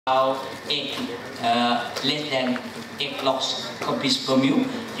about 8, less than 8 logs copies per mil.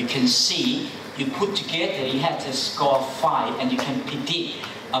 You can see you put together, you have to score 5, and you can predict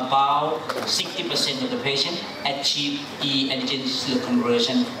about 60% of the patient achieve e-antigen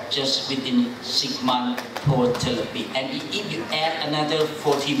seroconversion just within 6 months post-therapy. And if you add another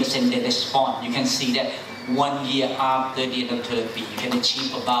 40% that respond, you can see that 1 year after the end of therapy, you can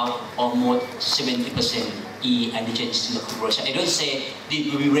achieve about almost 70% e-antigen seroconversion. I don't say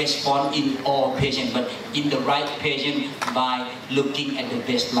it will respond in all patients, but in the right patient by looking at the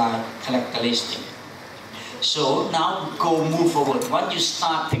baseline characteristic. So now move forward. Once you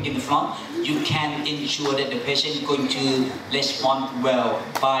start taking the front, you can ensure that the patient is going to respond well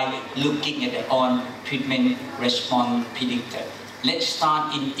by looking at the on-treatment response predictor. Let's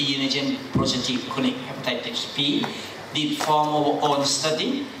start in e-antigen positive chronic hepatitis B. Did form our own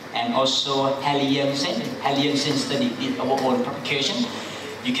study, and also Hallie Janssen study did our own publication.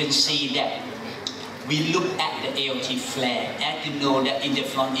 You can see that we look at the ALT flare. As you know that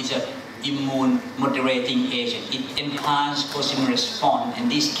interferon is an immune moderating agent. It enhances immune response, and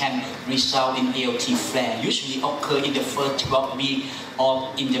this can result in ALT flare. Usually occur in the first 12 weeks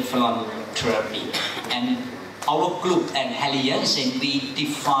of interferon therapy. And our group and Hallie Janssen, we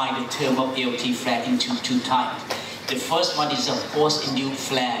define the term of ALT flare into 2 types. The first one is a post-induced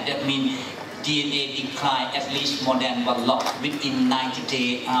flare. That means DNA decline at least more than 1 log within 90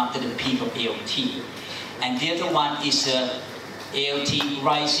 days after the peak of ALT. And the other one is ALT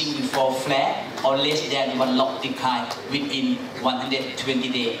rising before flare or less than 1 log decline within 120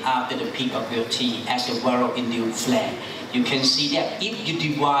 days after the peak of ALT as a viral-induced flare. You can see that if you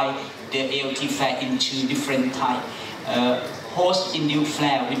divide the ALT flare into different types, post-induced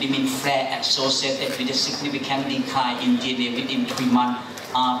flare, which means flare associated with a significant decline in DNA within 3 months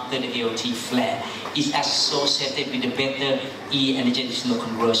after the ALT flare, is associated with a better e-antigen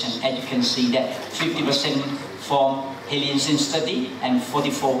seroconversion. As you can see that 50% from Hallie Janssen study and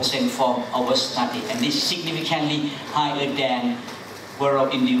 44% from our study, and this is significantly higher than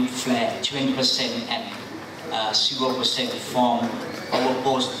viral-induced flare, 20% and 0% from our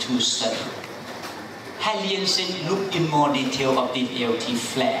both 2 studies. Hallie Janssen looked in more detail of the ALT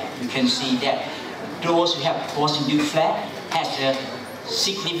flare. You can see that those who have post-induced flare has a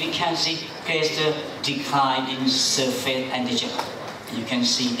significantly greater decline in surface antigen. You can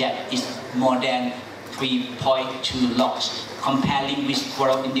see that it's more than 3.2 logs, comparing with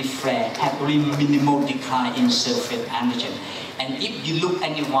viral-induced flare have only minimal decline in surface antigen. And if you look at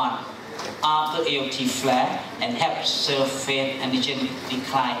anyone after ALT flare and have surface antigen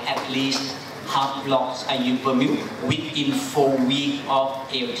decline at least half logs IU per mil within 4 weeks of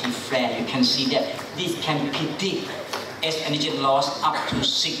ALT flare, you can see that this can predict S antigen loss up to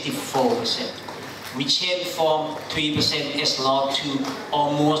 64%. We change from 3% S loss to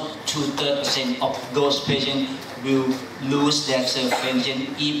almost 2/3% of those patients will lose their surface antigen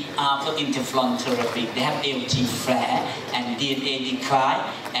if after interferon therapy. They have ALT flare and DNA decline,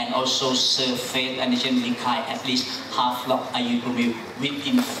 and also surface antigen decline at least half log IU per mil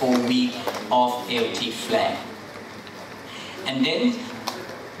within 4 weeks of ALT flare. And then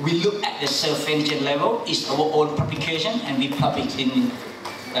we look at the surface antigen level. It's our own publication, and we published in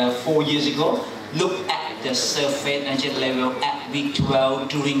 4 years ago. Look at the surface antigen level at week 12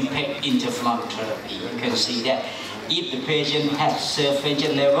 during PEG interferon therapy. You can see that if the patient has surface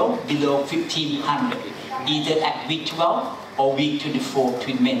antigen level below 1500, either at week 12 or week 24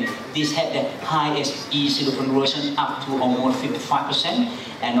 treatment, this had the highest E seroconversion up to almost 55%,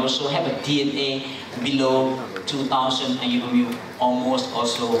 and also have a DNA below 2000 IU/ml, almost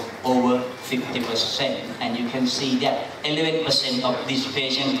also over 50%. And you can see that 11% of these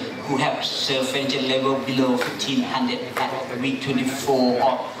patients who have surface antigen level below 1500 at week 24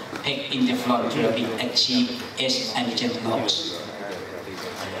 of PEG interferon therapy achieve S antigen loss.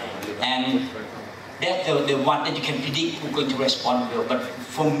 And that's the one that you can predict who's going to respond well. But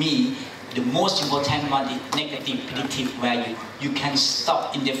for me, the most important one is negative predictive value. You can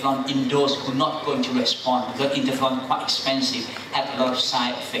stop interferon in those who are not going to respond, because interferon is quite expensive, has a lot of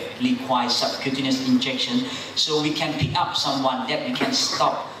side effects, requires subcutaneous injection. So we can pick up someone that we can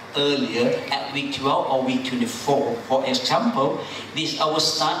stop earlier at week 12 or week 24. For example, this our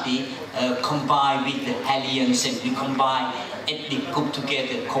study combined with the Hallie Janssen. We combine ethnic group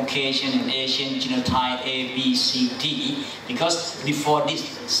together, Caucasian and Asian genotype A, B, C, D, because before this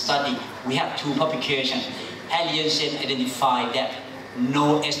study we have 2 publications. Hallie Janssen identified that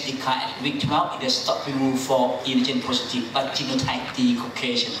no S decline at week 12, it is stop remove for e-antigen positive, but genotype D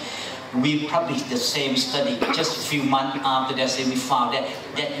Caucasian. We published the same study just a few months after that, we found that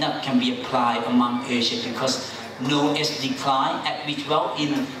that not can be applied among Asians, because no S decline at week 12 in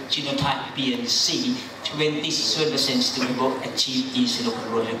genotype B and C, 27% still able to achieve E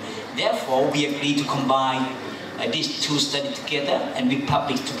seroconversion. Therefore, we agreed to combine these two studies together and we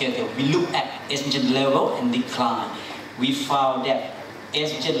published together. We look at estrogen level and decline. We found that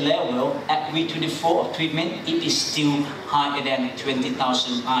estrogen level at week 24 of treatment, it is still higher than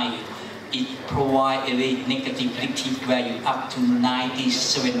 20,000 IU. It provides a very negative predictive value up to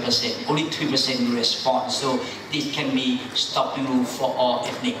 97%. Only 3% respond. So this can be stopping rule for all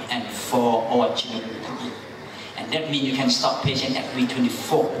ethnic and for all genotype. And that means you can stop patient at week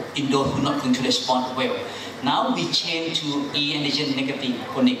 24 in those who are not going to respond well. Now we change to E antigen negative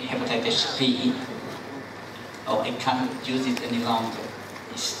chronic hepatitis B. Oh, I can't use it any longer.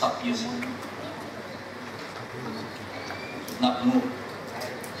 Stop using it. Not move.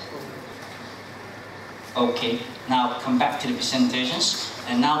 Okay, now come back to the presentations.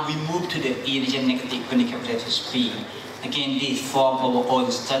 And now we move to the E antigen negative chronic hepatitis B. Again, this from our own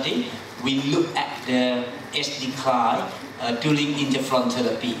study. We look at the S decline during interferon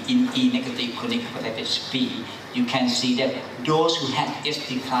therapy in E negative chronic hepatitis B. You can see that those who had S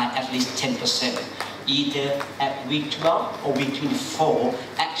decline at least 10%, either at week 12 or week 24,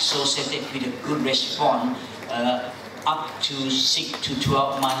 associated with a good response up to 6 to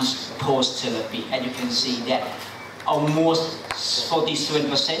 12 months post-therapy. And you can see that almost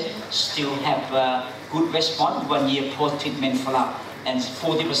 47% still have a good response 1 year post-treatment follow-up, and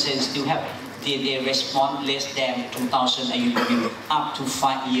 40% still have their response less than 2,000 IU up to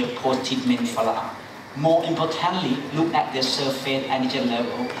 5 year post-treatment follow-up. More importantly, look at the surface antigen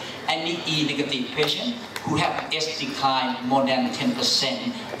level. Any E negative patient who have S decline more than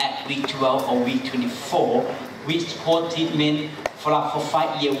 10% at week 12 or week 24, with post-treatment follow-up for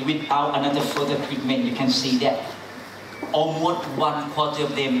 5 years without another further treatment, you can see that almost 1/4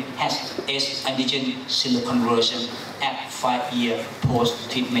 of them has S antigen seroconversion at 5 years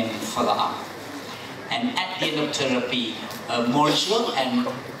post-treatment follow-up. And at the end of therapy, Morriswell and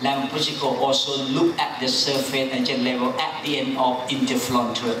Lampusico also look at the surface antigen level at the end of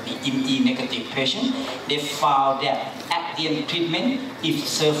interferon therapy in E negative patient. They found that at the end of treatment, if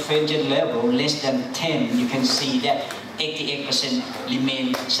surface antigen level less than 10, you can see that 88%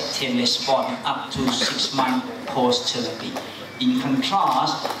 remain sustained response up to 6 months post-therapy. In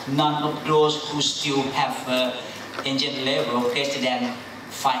contrast, none of those who still have antigen level greater than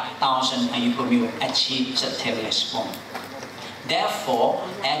 5,000 IU per ml achieve sustained response. Therefore,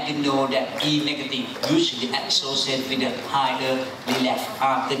 as you know that E negative usually associated with a higher relapse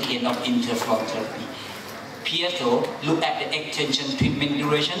after the end of interferon therapy. Pietro looked at the extension treatment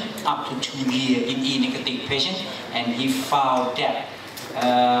duration up to 2 years in E negative patients, and he found that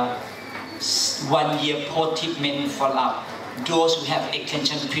 1 year post-treatment follow-up, those who have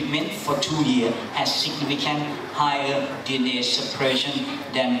extension treatment for 2 years has significant higher DNA suppression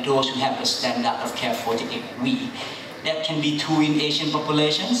than those who have a standard of care 48 weeks. That can be true in Asian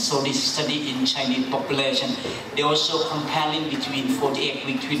population. So this study in Chinese population, they also comparing between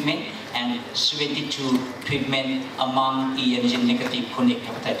 48-week treatment and 72 treatment among E antigen negative chronic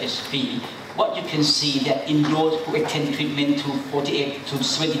hepatitis B. What you can see that in those who attend treatment to 48 to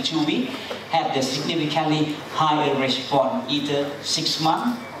 72 weeks have the significantly higher response, either 6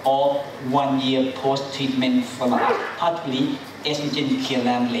 months or 1 year post-treatment follow-up, particularly estrogen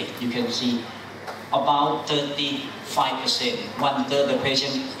clearance rate. You can see about 35%, 1/3 of the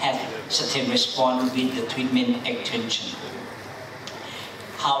patient has sustained response with the treatment extension.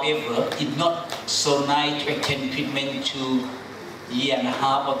 However, it's not so nice to extend treatment to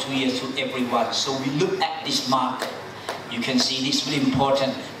 1.5 or 2 years to everyone. So we look at this marker. You can see this is really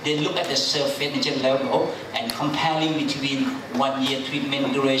important. They look at the surface antigen level and comparing between 1 year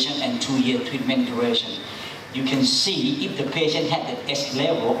treatment duration and 2 year treatment duration. You can see if the patient had the S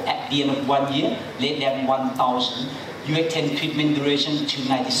level at the end of 1 year, less than 1,000, you extend treatment duration to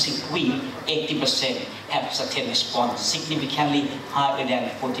 96 weeks, 80% have sustained response, significantly higher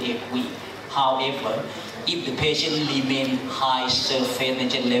than 48 weeks. However, if the patient remains high surface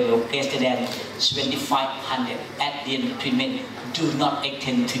antigen level greater than 2,500 at the end of treatment, do not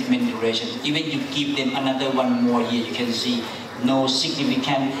extend treatment duration. Even you give them another 1 more year, you can see no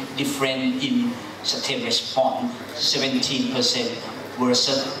significant difference in sustained response, 17%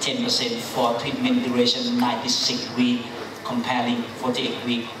 versus 10% for treatment duration 96 weeks, comparing 48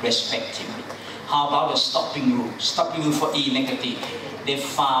 weeks respectively. How about the stopping rule? Stopping rule for E negative. They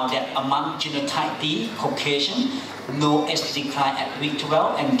found that among genotype D, Caucasian, no S decline at week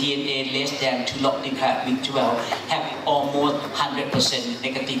 12 and DNA less than 2 log decline at week 12 have almost 100%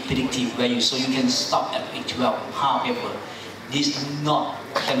 negative predictive value, so you can stop at week 12. However, this is not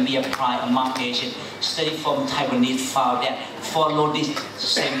can be applied among Asian. Study from Taiwanese found that follow this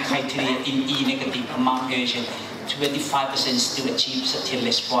same criteria in E negative among Asian, 25% still achieve certain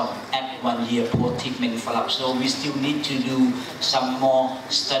response at 1 year post-treatment follow-up. So we still need to do some more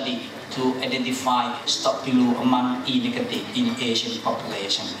study to identify stop-flu among E negative in Asian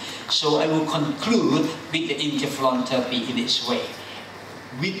population. So I will conclude with the interferon therapy in this way.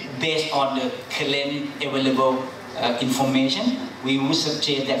 Based on the current available information, we would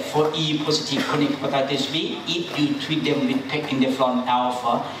suggest that for E positive chronic hepatitis B, if you treat them with PEG interferon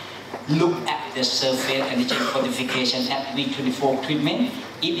alpha, look at the surface antigen quantification at week 24 treatment.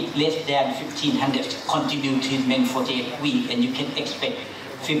 If it's less than 1500, continue treatment for 48 weeks, and you can expect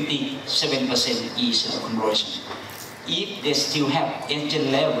 57% E cell conversion. If they still have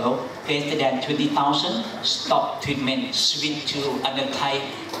antigen level greater than 20,000, stop treatment, switch to another type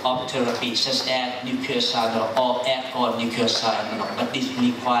of therapy such as nucleoside or add-on nucleoside. But this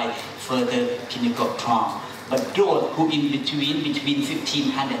requires further clinical trial. But those who in between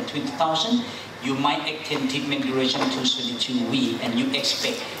 1,500 and 20,000, you might extend treatment duration to 22 weeks, and you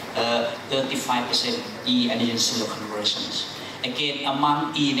expect 35% E antigen cell conversions. Again,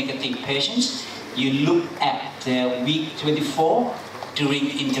 among E negative patients, you look at week 24 during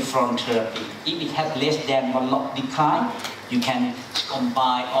interferon therapy. If it has less than 1 log decline, you can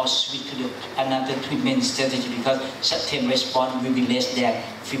combine or switch to another treatment strategy because certain response will be less than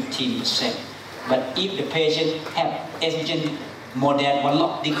 15%. But if the patient have antigen more than 1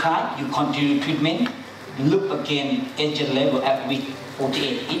 log decline, you continue treatment. Look again antigen level at week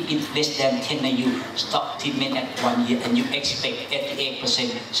 48. If it's less than 10 IU, stop treatment at 1 year, and you expect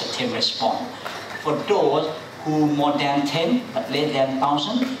 88% certain response. For those who more than 10 but less than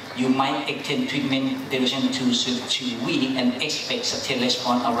 1,000, you might extend treatment duration to 2 weeks and expect certain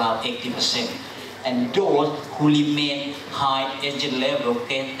response around 80%. And those who remain high antigen level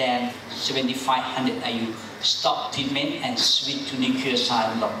greater than 7,500 IU, stop treatment and switch to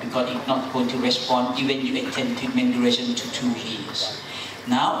nucleoside block because it's not going to respond even you extend treatment duration to 2 years.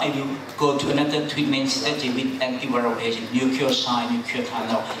 Now I will go to another treatment strategy with antiviral agent, nucleoside,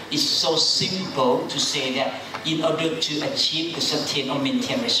 nucleotide. It's so simple to say that in order to achieve the certain or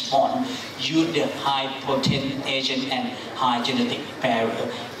maintain response, use the high potent agent and high genetic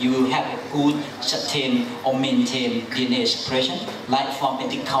barrier. You will have a good sustain or maintain DNA suppression. Like from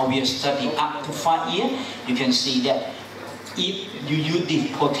Anticalvia study up to 5 years, you can see that if you use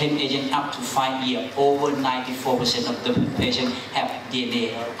this potent agent up to 5 years, over 94% of the patients have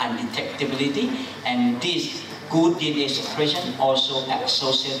DNA undetectability, and this good DNA suppression also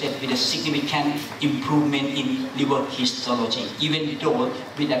associated with a significant improvement in liver histology. Even though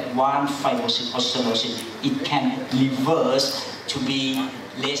with advanced fibrosis or cirrhosis, it can reverse to be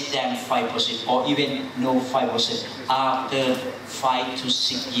less than 5% or even no fibrosis after 5 to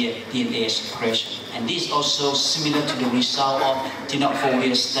 6 year DNA suppression. And this is also similar to the result of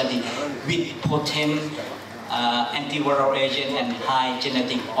tenofovir study with potent antiviral agent and high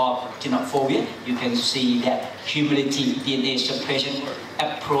genetic of tenofovir. You can see that cumulative DNA suppression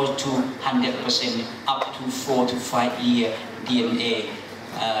approach to 100% up to 4 to 5 year DNA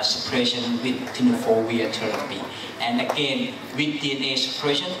suppression with tenofovir therapy. And again, with DNA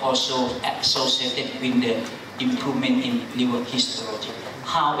suppression also associated with the improvement in liver histology.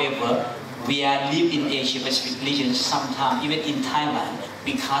 However, we are live in Asia Pacific region, sometimes even in Thailand,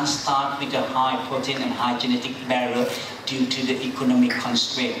 we can't start with a high protein and high genetic barrier due to the economic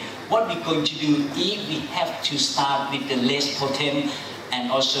constraint. What we're going to do is we have to start with the less potent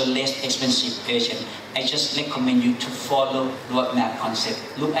and also less expensive agent. I just recommend you to follow roadmap concept.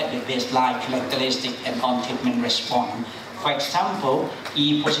 Look at the baseline characteristic and on-treatment response. For example,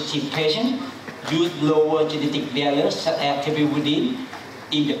 E positive patient use lower genetic barriers such as tebividine.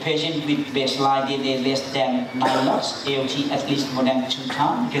 In the patient with baseline DNA less than 9 logs, ALT at least more than 2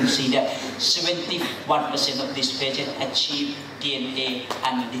 times, you can see that 71% of this patient achieve DNA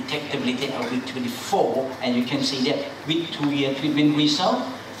undetectability at week 24, and you can see that with 2-year treatment result,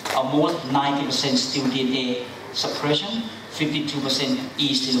 almost 90% still DNA suppression, 52%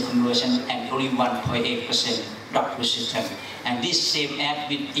 E cell conversion, and only 1.8% drug resistance. And this same as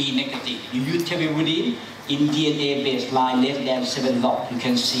with E negative. You use tebividine in DNA baseline less than 7 log. You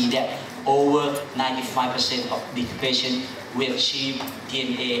can see that over 95% of the patient will achieve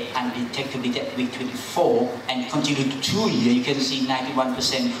DNA undetectability at week 24 and continue to 2 years. You can see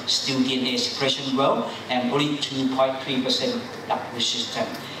 91% still DNA suppression well and only 2.3% drug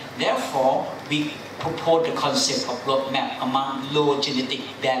resistance. Therefore, we propose the concept of roadmap among low genetic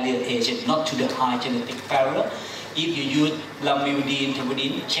barrier agent, not to the high genetic barrier. If you use lamivudine,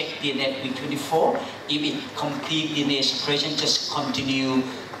 tebudine, check DNA at week 24. If it complete DNA suppression, just continue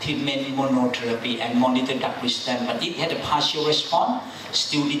treatment monotherapy and monitor drug resistance. But it had a partial response,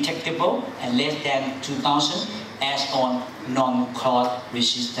 still detectable and less than 2,000 as on non-clot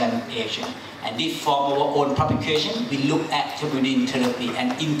resistant agent. And this from our own publication, we look at tebudine therapy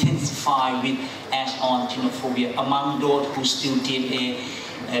and intensify with as on tenofovir among those who still DNA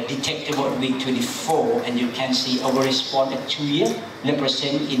detectable at week 24. And you can see our response at 2 years,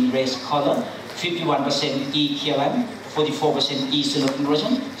 represented in red color, 51% E-KLM, 44%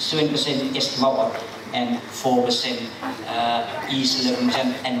 E-seroconversion, 7% S-LOT, and 4%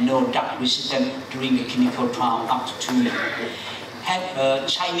 E-seroconversion, and no drug resistance during the clinical trial up to 2 years. Had a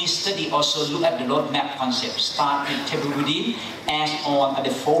Chinese study also look at the roadmap concept. Start with tebudine as on at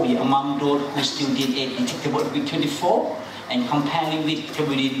the 4 years among those who still DNA detectable at week 24, and comparing with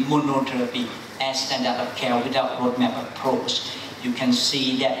tebudine monotherapy as standard of care without roadmap approach. You can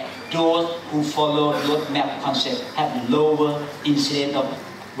see that those who follow roadmap concept have lower incidence of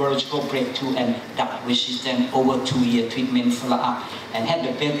virological breakthrough and drug resistance over 2-year treatment follow-up, and had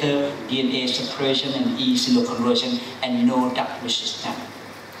a better DNA suppression and E-seroconversion and no drug resistance.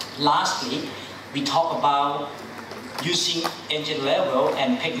 Lastly, we talk about using engine level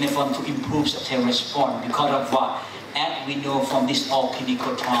and pegnephone to improve certain response because of what? As we know from this all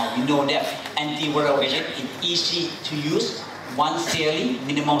clinical trial, we know that antiviral agent is easy to use, once daily,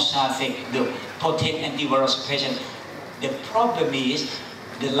 minimal side effect, the potent antiviral suppression. The problem is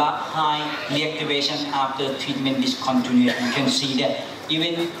the high reactivation after treatment discontinuation. You can see that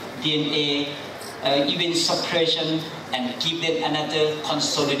even DNA, even suppression, and give them another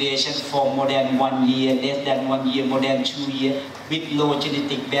consolidation for more than 1 year, less than 1 year, more than 2 years, with low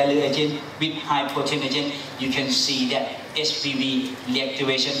genetic barrier agent, with high potent agent, you can see that HPV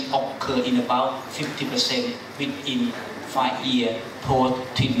reactivation occur in about 50% within 5 years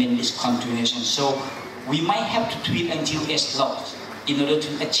post-treatment discontinuation. So we might have to treat until S-LOT in order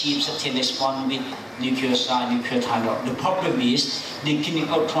to achieve certain response with nucleoside, nucleotide. The problem is the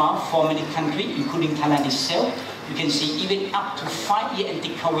clinical trial for many countries, including Thailand itself, you can see even up to 5 years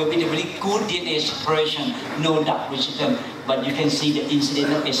anticover with a very good DNA suppression, no drug resistance. But you can see the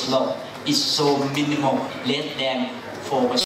incidence of S-LOT is so minimal, less than 4%.